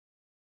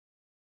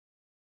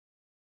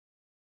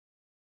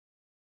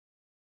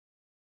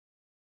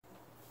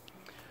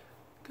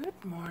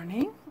Good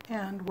morning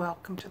and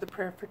welcome to the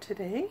prayer for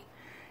today.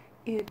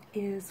 It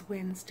is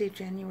Wednesday,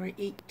 January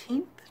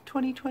 18th,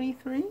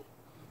 2023,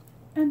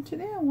 and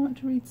today I want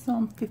to read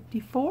Psalm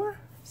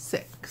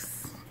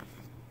 54:6.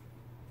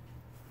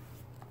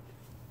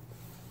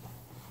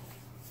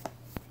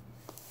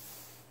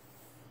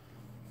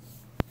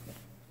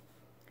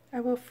 I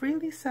will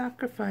freely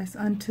sacrifice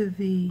unto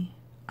thee.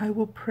 I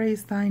will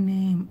praise thy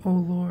name, O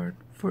Lord,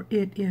 for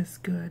it is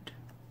good.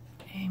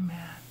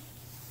 Amen.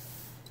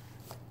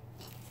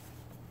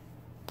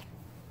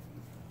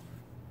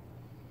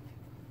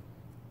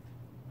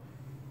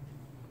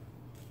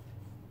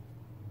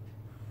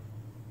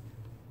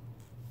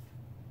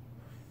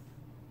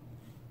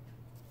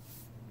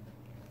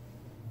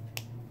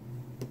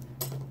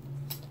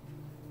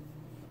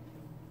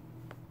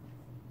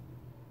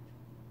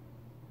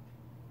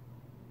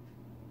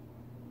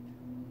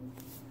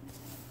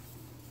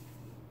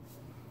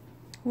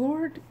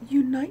 Lord,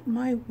 unite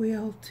my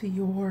will to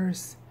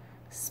yours,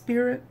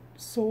 spirit,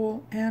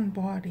 soul, and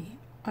body.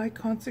 I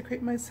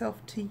consecrate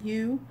myself to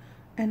you,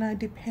 and I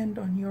depend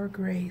on your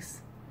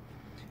grace.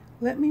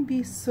 Let me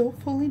be so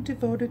fully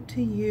devoted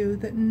to you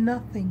that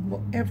nothing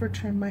will ever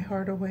turn my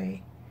heart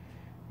away.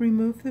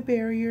 Remove the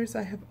barriers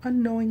I have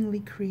unknowingly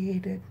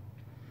created.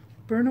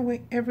 Burn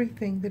away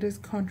everything that is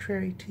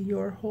contrary to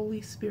your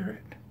Holy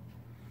Spirit.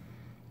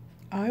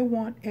 I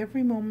want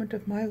every moment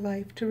of my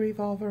life to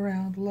revolve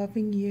around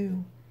loving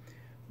you,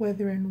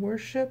 whether in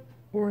worship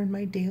or in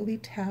my daily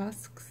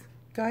tasks.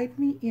 Guide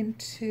me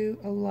into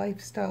a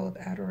lifestyle of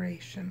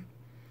adoration.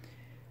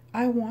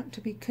 I want to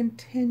be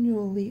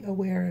continually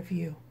aware of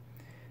you,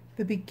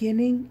 the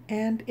beginning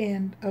and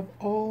end of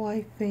all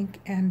I think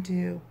and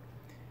do.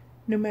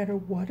 No matter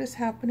what is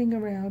happening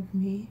around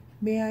me,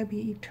 may I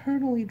be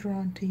eternally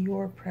drawn to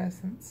your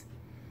presence.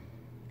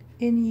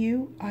 In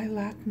you I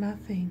lack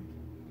nothing.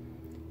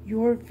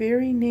 Your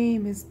very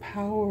name is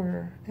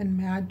power and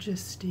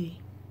majesty.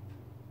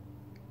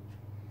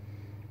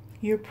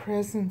 Your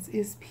presence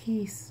is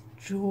peace,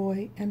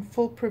 joy, and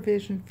full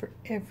provision for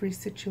every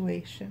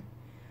situation.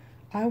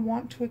 I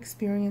want to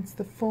experience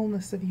the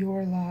fullness of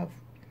your love,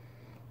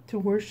 to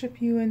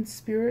worship you in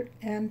spirit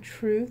and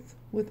truth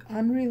with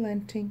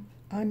unrelenting,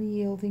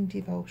 unyielding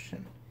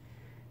devotion.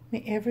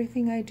 May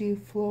everything I do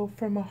flow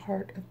from a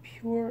heart of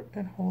pure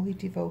and holy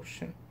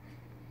devotion.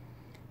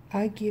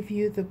 I give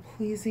you the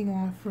pleasing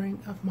offering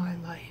of my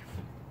life.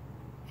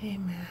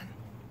 Amen.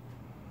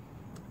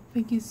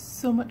 Thank you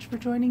so much for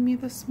joining me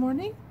this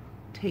morning.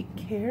 Take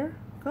care,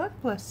 God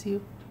bless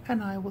you,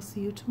 and I will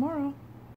see you tomorrow.